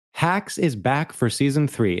Hacks is back for season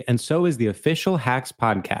 3, and so is the official Hacks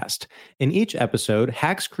podcast. In each episode,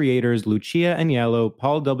 Hacks creators Lucia Agnello,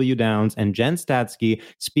 Paul W. Downs, and Jen Statsky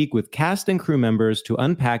speak with cast and crew members to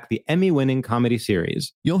unpack the Emmy-winning comedy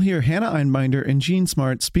series. You'll hear Hannah Einbinder and Gene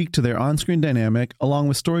Smart speak to their on-screen dynamic, along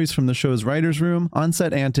with stories from the show's writer's room,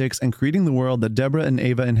 on-set antics, and creating the world that Deborah and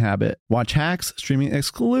Ava inhabit. Watch Hacks, streaming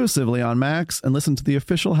exclusively on Max, and listen to the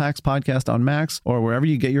official Hacks podcast on Max or wherever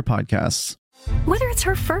you get your podcasts. Whether it's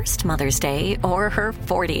her first Mother's Day or her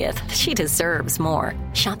 40th, she deserves more.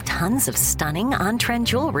 Shop tons of stunning on-trend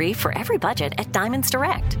jewelry for every budget at Diamonds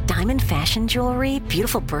Direct. Diamond fashion jewelry,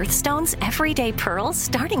 beautiful birthstones, everyday pearls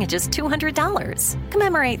starting at just $200.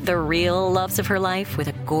 Commemorate the real loves of her life with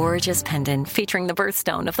a gorgeous pendant featuring the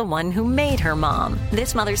birthstone of the one who made her mom.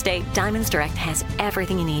 This Mother's Day, Diamonds Direct has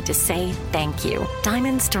everything you need to say thank you.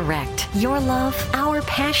 Diamonds Direct. Your love, our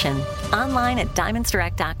passion. Online at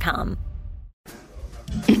diamondsdirect.com.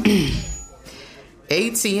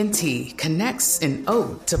 AT&T connects an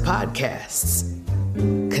ode to podcasts.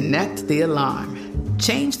 Connect the alarm.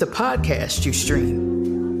 Change the podcast you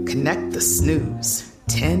stream. Connect the snooze.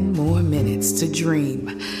 10 more minutes to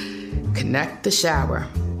dream. Connect the shower.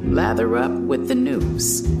 Lather up with the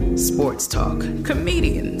news. Sports talk,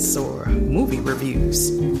 comedians, or movie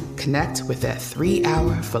reviews. Connect with that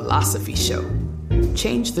 3-hour philosophy show.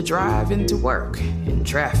 Change the drive into work in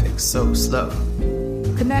traffic so slow.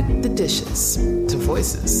 Connect the dishes to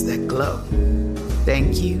voices that glow.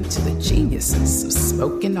 Thank you to the geniuses of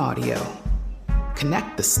spoken audio.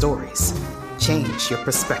 Connect the stories. Change your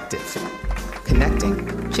perspective.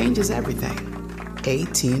 Connecting changes everything.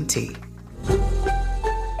 AT&T.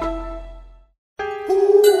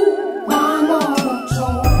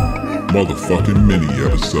 Motherfucking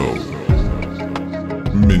mini-episode.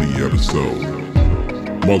 Mini-episode.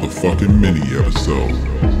 Motherfucking mini-episode.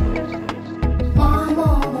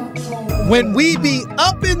 When we be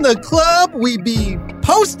up in the club, we be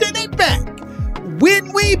posting it back.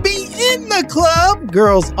 When we be in the club,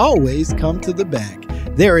 girls always come to the back.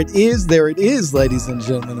 There it is, ladies and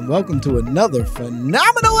gentlemen, and welcome to another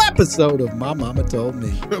phenomenal episode of My Mama Told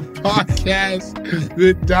Me. The podcast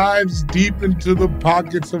that dives deep into the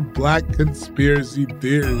pockets of black conspiracy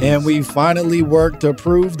theories. And we finally work to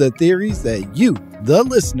prove the theories that you, the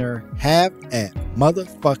listener, have at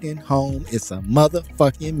motherfucking home. It's a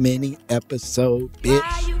motherfucking mini episode, bitch.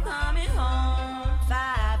 Why you coming home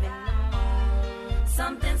 5 in the morning?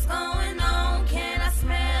 Something's going on. Can I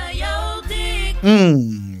smell your dick?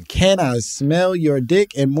 Can I smell your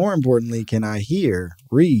dick? And more importantly, can I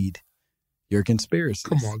read your conspiracies?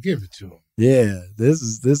 Come on, give it to him. Yeah, this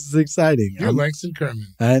is exciting. You're Langston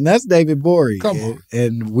Kerman. And that's David Borey. Come on.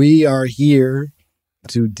 And we are here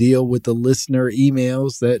to deal with the listener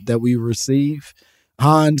emails that we receive.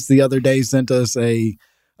 Hans the other day sent us a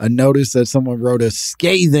notice that someone wrote a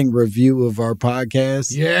scathing review of our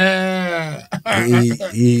podcast. Yeah.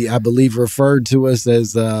 he I believe referred to us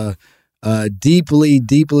as deeply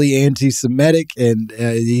anti-Semitic, and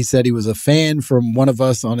he said he was a fan from one of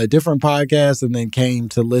us on a different podcast and then came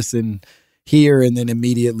to listen here and then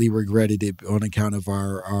immediately regretted it on account of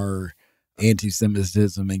our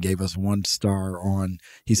anti-Semitism and gave us 1 star on.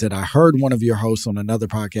 He said, I heard one of your hosts on another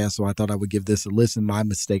podcast, so I thought I would give this a listen. My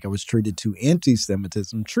mistake. I was treated to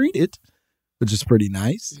anti-Semitism. Treated, which is pretty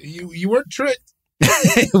nice. You weren't tricked.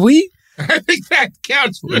 I think that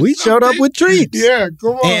counts. We showed up with treats. Yeah,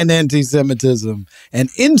 come on. And anti-Semitism and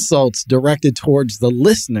insults directed towards the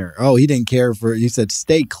listener. Oh, he didn't care he said,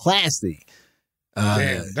 stay classy.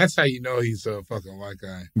 Damn, that's how you know he's a fucking white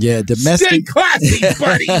guy. Yeah, domestic. Stay classy,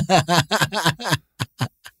 buddy.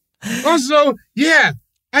 Also, yeah,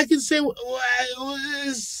 I can say,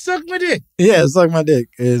 suck my dick. Yeah, suck my dick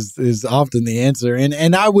is often the answer.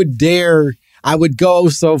 And I would go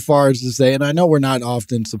so far as to say, and I know we're not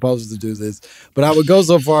often supposed to do this, but I would go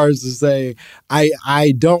so far as to say,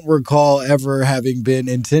 I don't recall ever having been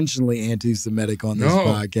intentionally anti-Semitic on this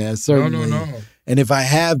podcast. Certainly. No. And if I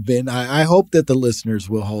have been, I hope that the listeners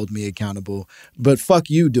will hold me accountable. But fuck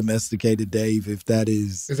you, Domesticated Dave, if that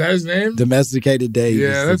is... Is that his name? Domesticated Dave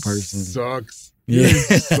is the person. Sucks. Yeah.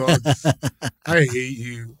 Sucks. I hate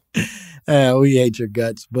you. We hate your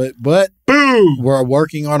guts, but boom, we're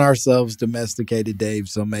working on ourselves, Domesticated Dave.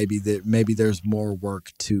 So maybe there's more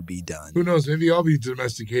work to be done. Who knows? Maybe I'll be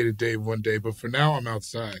Domesticated Dave one day. But for now, I'm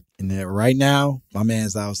outside. And then right now, my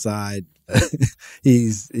man's outside.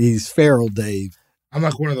 he's feral Dave. I'm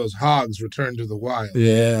like one of those hogs returned to the wild.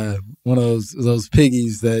 Yeah, one of those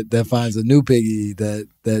piggies that finds a new piggy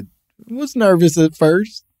that was nervous at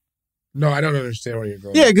first. No, I don't understand where you're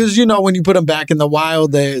going. Yeah, because when you put them back in the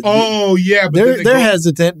wild, they're they're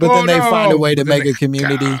hesitant, but then they find a way to make a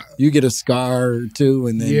community. God. You get a scar or two,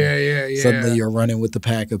 and then suddenly yeah. you're running with the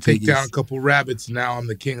pack of Take piggies. down a couple rabbits. Now I'm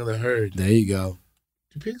the king of the herd. There you go.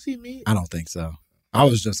 Do pigs eat meat? I don't think so. I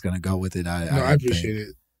was just gonna go with it. I appreciate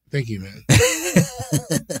it. Thank you, man.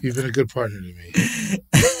 You've been a good partner to me.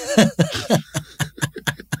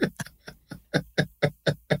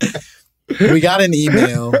 We got an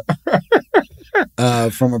email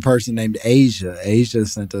from a person named Asia. Asia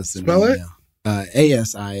sent us an Spell email.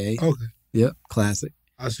 ASIA. Okay. Yep, classic.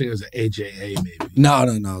 I was thinking it was an AJA maybe. No.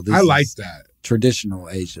 I like that. Traditional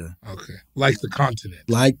Asia. Okay. Like the continent.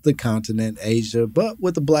 Like the continent, Asia, but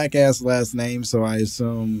with a black-ass last name, so I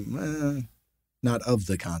assume not of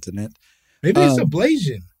the continent. Maybe it's a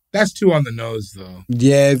Blasian. That's too on the nose, though.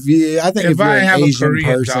 Yeah, I think if you're I an have a Asian Korean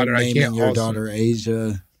person daughter, I naming can't your also- daughter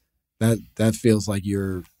Asia, that feels like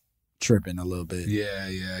you're tripping a little bit. Yeah,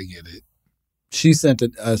 I get it. She sent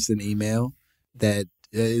us an email that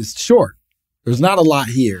is short. There's not a lot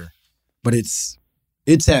here, but it's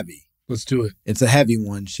heavy. Let's do it. It's a heavy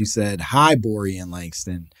one. She said, "Hi, Bori and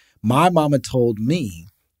Langston. My mama told me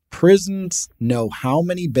prisons know how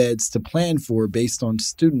many beds to plan for based on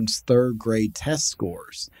students' third grade test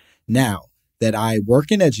scores. Now that I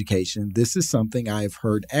work in education, this is something I have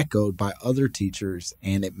heard echoed by other teachers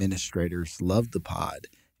and administrators. Love the pod,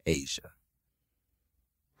 Asia."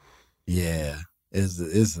 Yeah, it's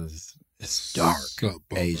dark, So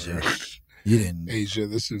bummer. Asia. You didn't, Asia,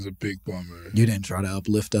 this is a big bummer. you didn't try to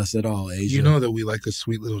uplift us at all, Asia. You know that we like a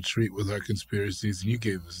sweet little treat with our conspiracies, and you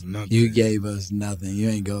gave us nothing. You gave us nothing. You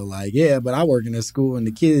ain't go like, yeah, but I work in a school and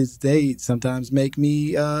the kids, they sometimes make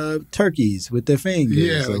me turkeys with their fingers.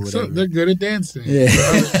 Yeah, or like whatever. they're good at dancing. Yeah.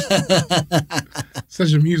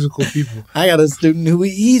 Such a musical people. I got a student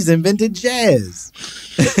he's invented jazz.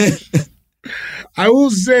 I will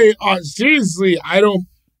say, seriously,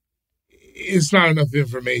 it's not enough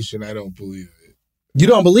information. I don't believe it. You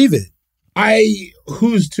don't believe it?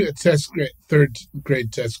 Who's to third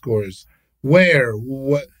grade test scores? Where?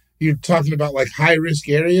 What? You're talking about like high risk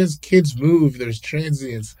areas? Kids move. There's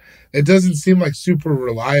transients. It doesn't seem like super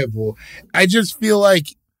reliable. I just feel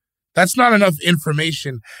like that's not enough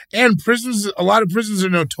information. And a lot of prisons are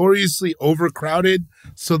notoriously overcrowded,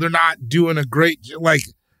 so they're not doing a great. Like,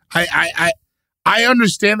 I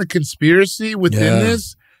understand the conspiracy within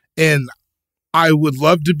this, and I would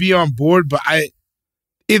love to be on board, but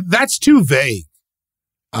that's too vague.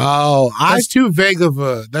 Oh, that's too vague of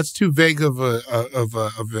a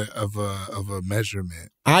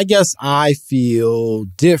measurement. I guess I feel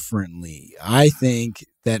differently. I think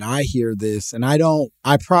that I hear this and I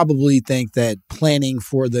probably think that planning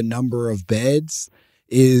for the number of beds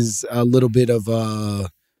is a little bit of a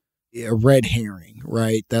red herring,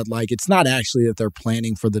 right? That like, it's not actually that they're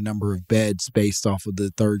planning for the number of beds based off of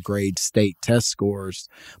the third grade state test scores,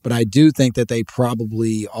 but I do think that they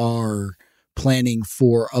probably are planning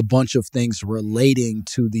for a bunch of things relating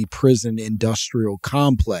to the prison industrial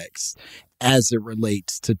complex as it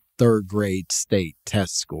relates to third grade state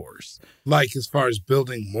test scores. Like as far as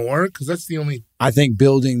building more, because that's the only. I think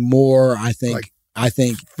building more. I think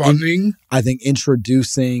funding. I think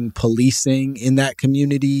introducing policing in that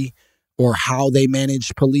community or how they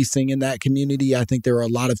manage policing in that community. I think there are a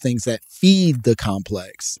lot of things that feed the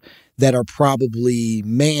complex that are probably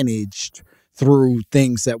managed through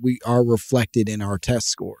things that we are reflected in our test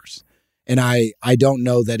scores. And I don't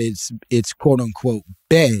know that it's quote unquote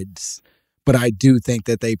beds, but I do think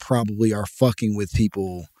that they probably are fucking with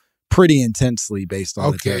people pretty intensely based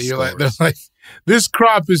on the test scores. They're like, this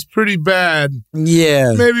crop is pretty bad.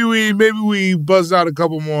 Yeah. Maybe we buzz out a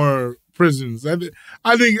couple more prisons. I think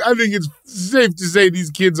it's safe to say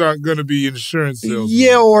these kids aren't going to be insurance salesmen.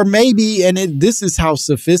 Yeah, or maybe, and this is how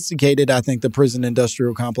sophisticated I think the prison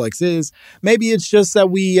industrial complex is. Maybe it's just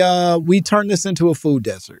that we turn this into a food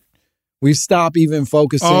desert. We stop even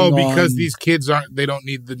focusing on... Oh, because these kids they don't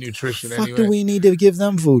need the nutrition anyway. What do we need to give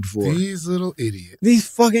them food for? These little idiots. These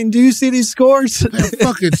fucking... Do you see these scores? They're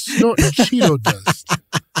fucking snorting Cheeto dust.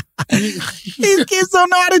 These kids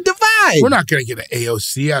don't know how to divide. We're not going to get an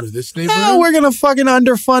AOC out of this neighborhood. No, we're going to fucking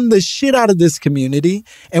underfund the shit out of this community.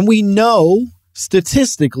 And we know,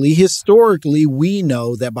 statistically, historically, we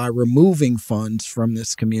know that by removing funds from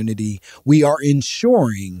this community, we are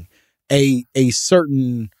ensuring a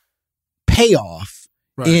certain payoff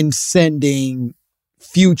in sending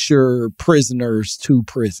future prisoners to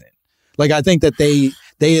prison. Like, I think that they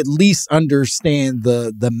they at least understand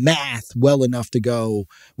the math well enough to go,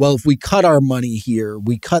 well, if we cut our money here,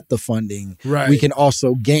 we cut the funding, Right. we can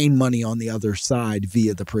also gain money on the other side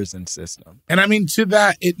via the prison system. And I mean, to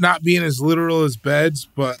that, it not being as literal as beds,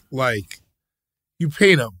 but like you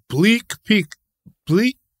paint a bleak.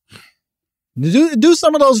 Do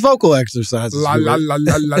some of those vocal exercises. La la la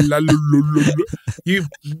la la la la la. You.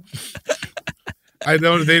 I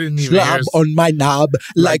know they didn't even hear Slob us. on my knob,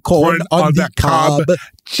 like corn on the cob.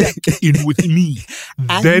 Check in with me,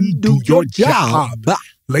 And then do your job. job.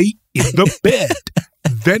 Lay in the bed,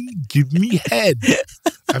 then give me head.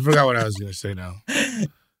 I forgot what I was going to say now.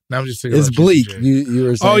 Now I'm just thinking It's about bleak. Jason J. You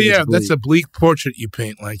were saying Oh yeah, it's bleak. that's a bleak portrait you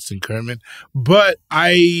paint, Langston Kerman. But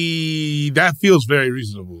that feels very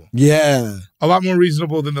reasonable. Yeah. A lot more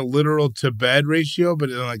reasonable than the literal to bed ratio. But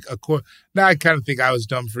like now I kind of think I was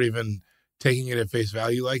dumb for even taking it at face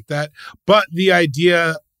value like that. But the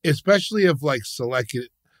idea, especially of like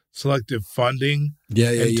selective funding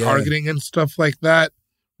and targeting and stuff like that,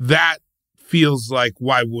 that feels like,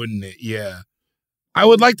 why wouldn't it? Yeah. I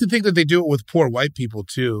would like to think that they do it with poor white people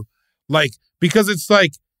too. Like, because it's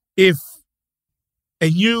like and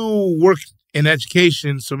you work in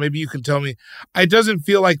education, so maybe you can tell me, it doesn't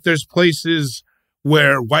feel like there's places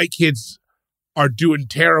where white kids are doing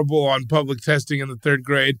terrible on public testing in the third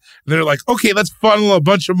grade. And they're like, okay, let's funnel a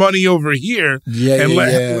bunch of money over here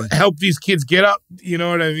and help these kids get up. You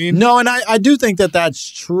know what I mean? No, and I do think that that's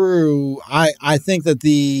true. I think that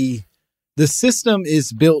the system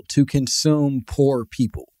is built to consume poor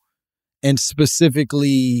people. And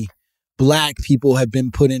specifically, Black people have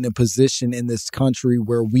been put in a position in this country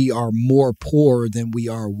where we are more poor than we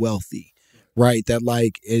are wealthy, right? That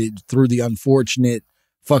through the unfortunate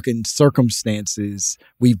fucking circumstances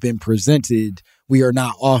we've been presented, we are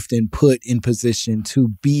not often put in position to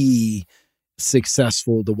be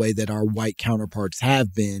successful the way that our white counterparts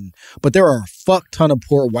have been. But there are a fuck ton of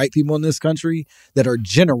poor white people in this country that are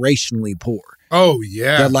generationally poor. Oh,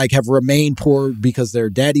 yeah. That have remained poor because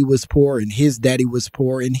their daddy was poor and his daddy was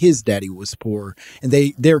poor and his daddy was poor. And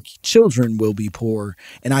their children will be poor.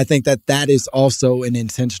 And I think that is also an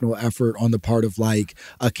intentional effort on the part of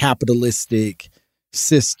a capitalistic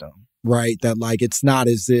system, right? That it's not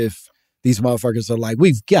as if these motherfuckers are like,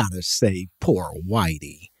 we've got to save poor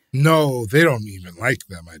whitey. No, they don't even like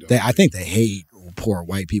them. I think they hate poor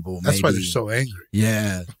white people. That's why they're so angry.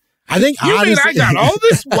 Yeah. I think you mean I got all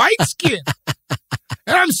this white skin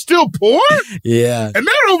and I'm still poor? Yeah. And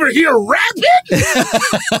they're over here rapping?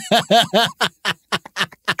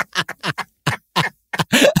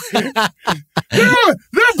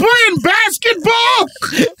 They're playing basketball?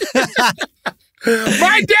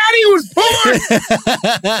 My daddy was poor.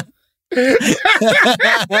 And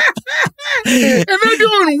they're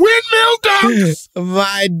doing windmill dunks.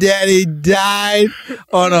 My daddy died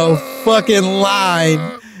on a fucking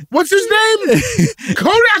line. What's his name?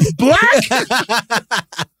 Kodak Black?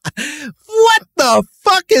 What the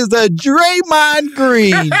fuck is a Draymond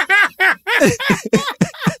Green?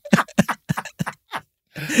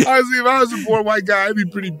 Honestly, if I was a poor white guy, I'd be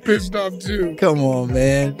pretty pissed off too. Come on,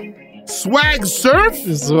 man. Swag surf?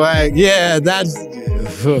 Swag. Yeah, that's...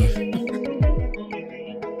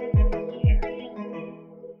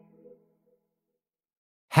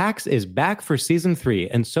 Hacks is back for season 3,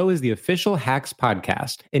 and so is the official Hacks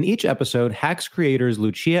podcast. In each episode, Hacks creators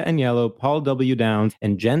Lucia Agnello, Paul W. Downs,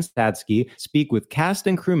 and Jen Statsky speak with cast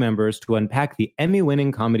and crew members to unpack the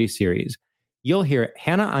Emmy-winning comedy series. You'll hear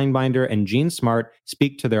Hannah Einbinder and Jean Smart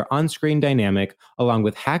speak to their on-screen dynamic, along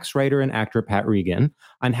with Hacks writer and actor Pat Regan,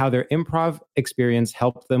 on how their improv experience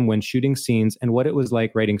helped them when shooting scenes and what it was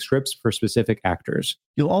like writing scripts for specific actors.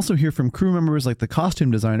 You'll also hear from crew members like the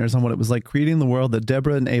costume designers on what it was like creating the world that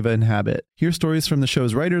Deborah and Ava inhabit. Hear stories from the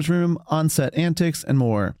show's writer's room, on-set antics, and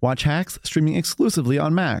more. Watch Hacks streaming exclusively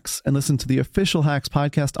on Max, and listen to the official Hacks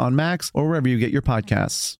podcast on Max or wherever you get your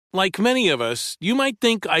podcasts. Like many of us, you might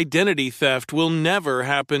think identity theft will never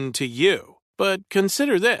happen to you. But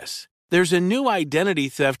consider this. There's a new identity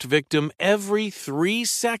theft victim every 3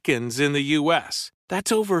 seconds in the U.S.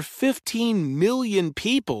 That's over 15 million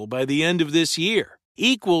people by the end of this year,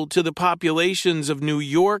 equal to the populations of New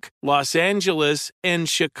York, Los Angeles, and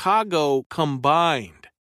Chicago combined.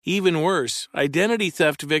 Even worse, identity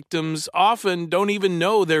theft victims often don't even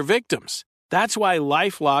know they're victims. That's why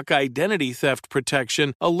LifeLock Identity Theft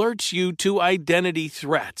Protection alerts you to identity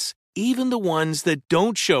threats, even the ones that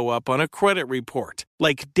don't show up on a credit report,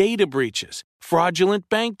 like data breaches, fraudulent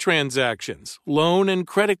bank transactions, loan and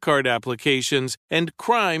credit card applications, and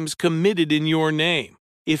crimes committed in your name.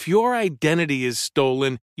 If your identity is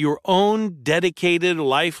stolen, your own dedicated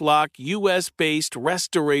LifeLock US-based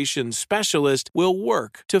restoration specialist will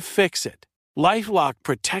work to fix it. LifeLock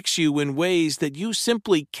protects you in ways that you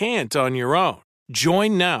simply can't on your own.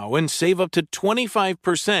 Join now and save up to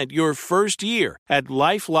 25% your first year at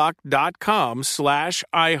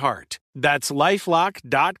LifeLock.com/iHeart. That's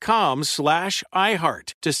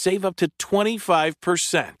LifeLock.com/iHeart to save up to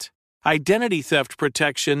 25%. Identity theft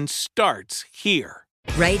protection starts here.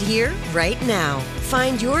 Right here, right now.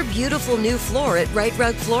 Find your beautiful new floor at Right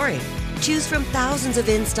Rug Flooring. Choose from thousands of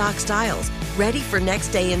in-stock styles, ready for next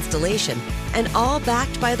day installation, and all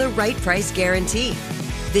backed by the right price guarantee.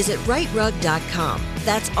 Visit rightrug.com.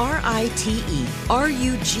 That's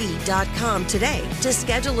RITERUG.com today to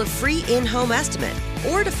schedule a free in-home estimate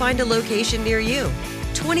or to find a location near you.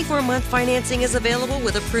 24-month financing is available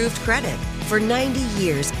with approved credit. For 90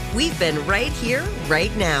 years, we've been right here,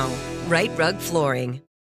 right now. Right Rug Flooring.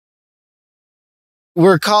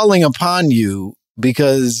 We're calling upon you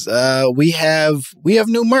because we have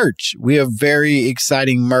new merch. We have very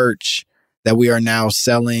exciting merch that we are now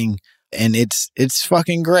selling. And it's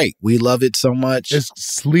fucking great. We love it so much. It's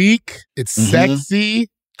sleek. It's sexy.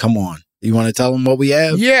 Come on. You want to tell them what we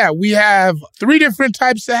have? Yeah, we have 3 different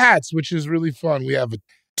types of hats, which is really fun. We have a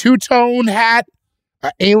two-tone hat,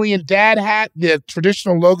 an alien dad hat, the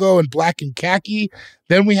traditional logo in black and khaki.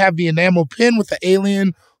 Then we have the enamel pin with the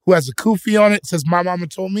alien who has a kufi on it. It says, "My mama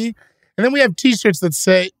told me." And then we have T-shirts that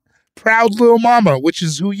say, "Proud Little Mama," which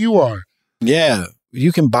is who you are. Yeah.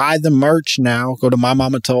 You can buy the merch now. Go to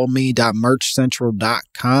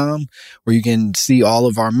mymamatoldme.merchcentral.com where you can see all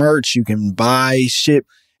of our merch. You can buy, ship,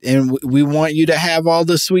 and we want you to have all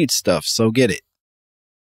the sweet stuff. So get it.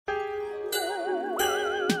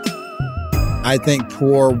 I think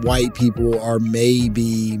poor white people are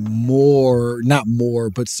maybe not more,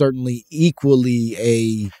 but certainly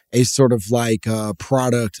equally a sort of like a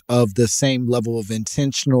product of the same level of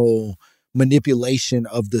intentional manipulation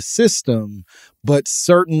of the system, but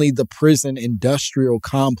certainly the prison industrial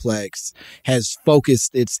complex has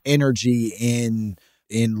focused its energy in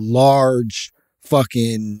large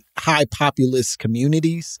fucking high populous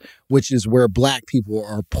communities, which is where Black people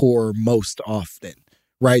are poor most often,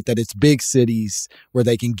 right? That it's big cities where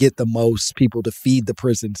they can get the most people to feed the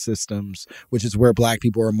prison systems, which is where Black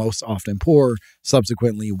people are most often poor.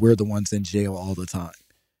 Subsequently, we're the ones in jail all the time.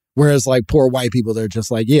 Whereas like poor white people, they're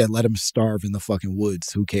just like, yeah, let them starve in the fucking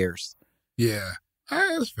woods. Who cares? Yeah.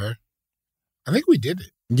 That's fair. I think we did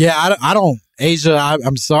it. Yeah, I don't. Asia,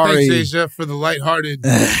 I'm sorry. Thanks, Asia, for the lighthearted.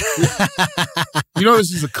 You know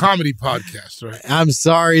this is a comedy podcast, right? I'm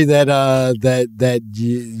sorry that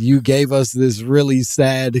you gave us this really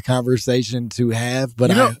sad conversation to have,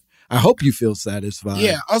 but I hope you feel satisfied.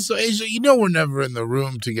 Yeah. Also, Asia, we're never in the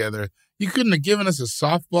room together. You couldn't have given us a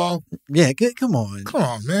softball? Yeah, come on. Come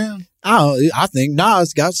on, man. I think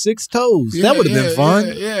Nas got 6 toes. That would have been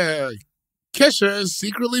fun. Yeah. Kesha is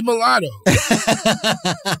secretly mulatto.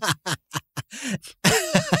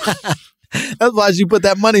 That's why she put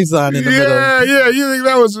that money sign in the middle. Yeah. You think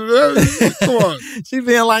that was come on. She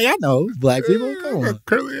being like, I know Black people. Come on.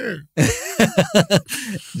 Curly hair.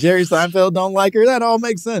 Jerry Seinfeld don't like her. That all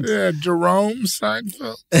makes sense. Yeah, Jerome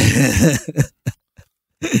Seinfeld.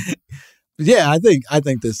 Yeah, I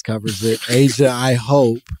think this covers it. Asia, I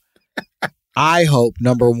hope,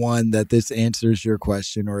 number one, that this answers your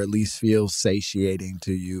question or at least feels satiating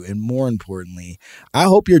to you. And more importantly, I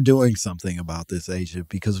hope you're doing something about this, Asia,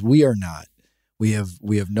 because we are not. We have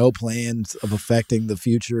no plans of affecting the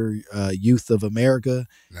future youth of America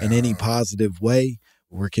in any positive way.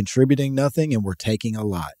 We're contributing nothing and we're taking a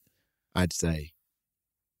lot, I'd say.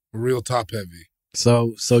 Real top heavy.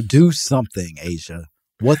 So do something, Asia.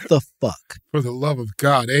 What the fuck? For the love of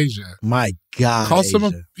God, Asia. My God, call Asia.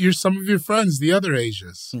 some of your friends, the other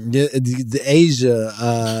Asias. The Asia.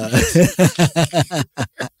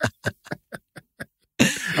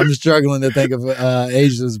 I'm struggling to think of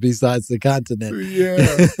Asias besides the continent.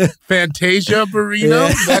 Yeah, Fantasia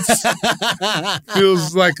Barrino. Yeah. That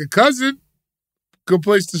feels like a cousin. Good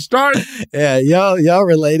place to start. Yeah, y'all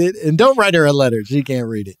related, and don't write her a letter. She can't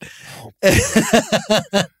read it.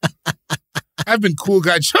 I've been Cool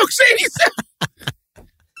Guy Jokes 87.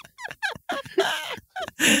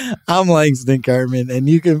 I'm Langston Kerman, and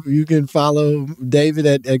you can follow David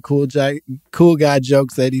at Cool Guy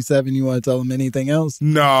Jokes 87. You want to tell him anything else?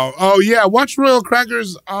 No. Oh yeah, watch Royal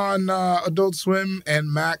Crackers on Adult Swim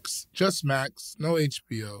and Max, just Max, no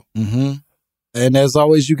HBO. Mm-hmm. And as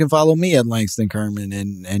always, you can follow me at Langston Kerman,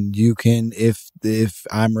 and you can, if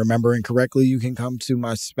I'm remembering correctly, you can come to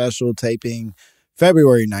my special taping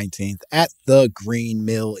February 19th at the Green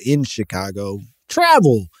Mill in Chicago.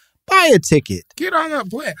 travel, buy a ticket. Get on that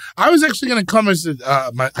plane. I was actually going to come as I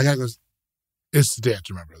gotta go. It's the day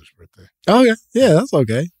after my brother's birthday. Oh yeah, that's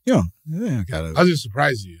okay. Yeah, gotta. I'll just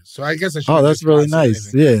surprise you. So I guess I should. Oh, that's really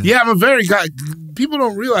nice. Yeah, I'm a very guy. People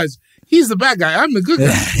don't realize he's the bad guy. I'm the good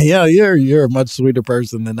guy. Yeah, you're a much sweeter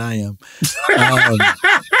person than I am.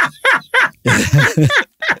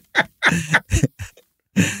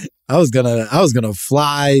 I was gonna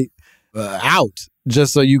fly out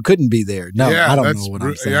just so you couldn't be there. No, I don't know what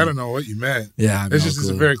I'm saying. I don't know what you meant. Yeah, it's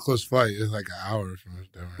a very close flight. It's like an hour from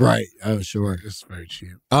Denver. Right. Oh, sure. It's very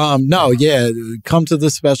cheap. No, yeah. Come to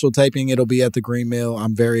the special taping. It'll be at the Green Mill.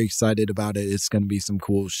 I'm very excited about it. It's going to be some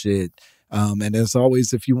cool shit. And as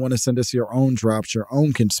always, if you want to send us your own drops, your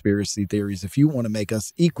own conspiracy theories, if you want to make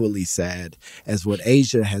us equally sad as what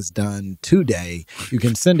Asia has done today, you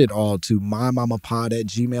can send it all to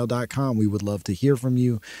mymamapod@gmail.com. We would love to hear from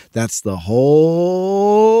you. That's the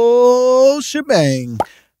whole shebang.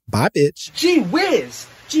 Bye, bitch. Gee whiz.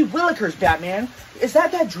 Gee willikers, Batman. Is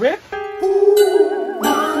that drip?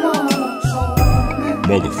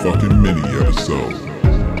 Motherfucking mini episode.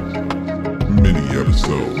 Mini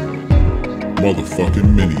episode. Motherfucking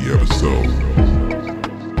mini episode.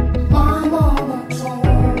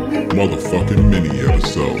 Motherfucking mini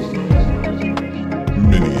episode.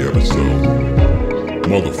 Mini episode.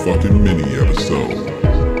 Motherfucking mini episode.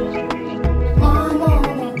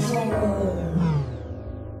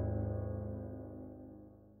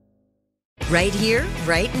 Right here,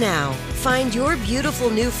 right now. Find your beautiful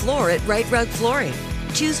new floor at Right Rug Flooring.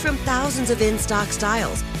 Choose from thousands of in-stock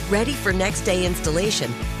styles, ready for next day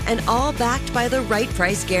installation, and all backed by the right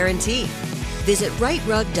price guarantee. Visit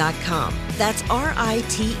rightrug.com. That's RITERUG.com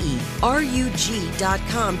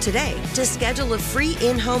today to schedule a free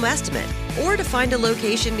in-home estimate or to find a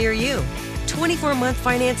location near you. 24-month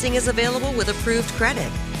financing is available with approved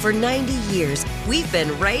credit. For 90 years, we've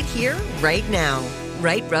been right here, right now.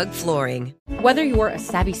 Right Rug Flooring. Whether you're a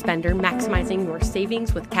savvy spender maximizing your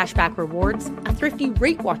savings with cashback rewards, a thrifty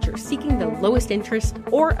rate watcher seeking the lowest interest,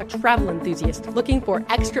 or a travel enthusiast looking for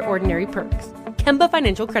extraordinary perks, Kemba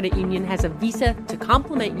Financial Credit Union has a visa to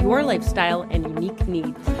complement your lifestyle and unique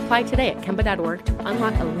needs. Apply today at Kemba.org to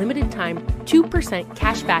unlock a limited time 2%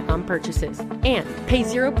 cash back on purchases and pay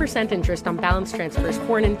 0% interest on balance transfers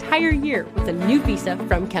for an entire year with a new visa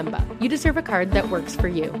from Kemba. You deserve a card that works for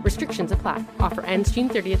you. Restrictions apply. Offer ends June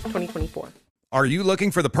 30th, 2024. Are you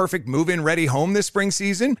looking for the perfect move-in ready home this spring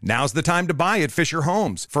season? Now's the time to buy at Fisher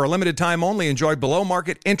Homes. For a limited time only, enjoy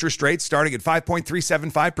below-market interest rates starting at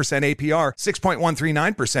 5.375% APR,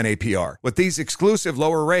 6.139% APR. With these exclusive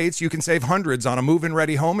lower rates, you can save hundreds on a move-in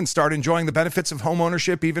ready home and start enjoying the benefits of home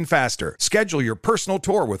ownership even faster. Schedule your personal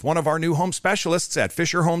tour with one of our new home specialists at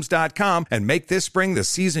FisherHomes.com and make this spring the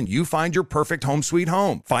season you find your perfect home sweet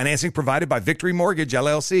home. Financing provided by Victory Mortgage,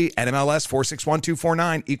 LLC, NMLS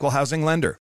 461249, Equal Housing Lender.